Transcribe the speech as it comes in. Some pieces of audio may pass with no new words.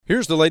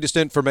Here's the latest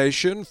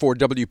information for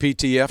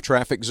WPTF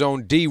Traffic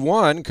Zone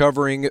D1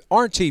 covering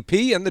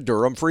RTP and the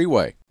Durham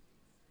Freeway.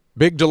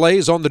 Big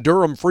delays on the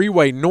Durham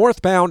Freeway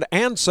northbound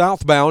and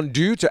southbound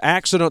due to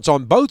accidents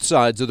on both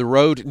sides of the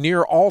road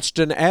near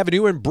Alston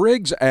Avenue and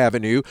Briggs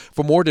Avenue.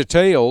 For more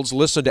details,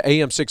 listen to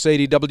AM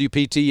 680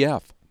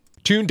 WPTF.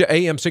 Tune to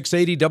AM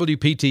 680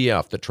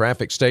 WPTF, the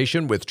traffic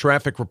station with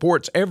traffic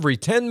reports every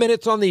 10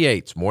 minutes on the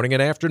 8s, morning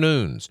and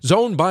afternoons.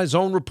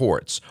 Zone-by-zone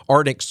reports are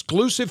an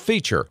exclusive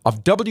feature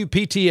of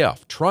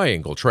WPTF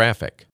Triangle Traffic.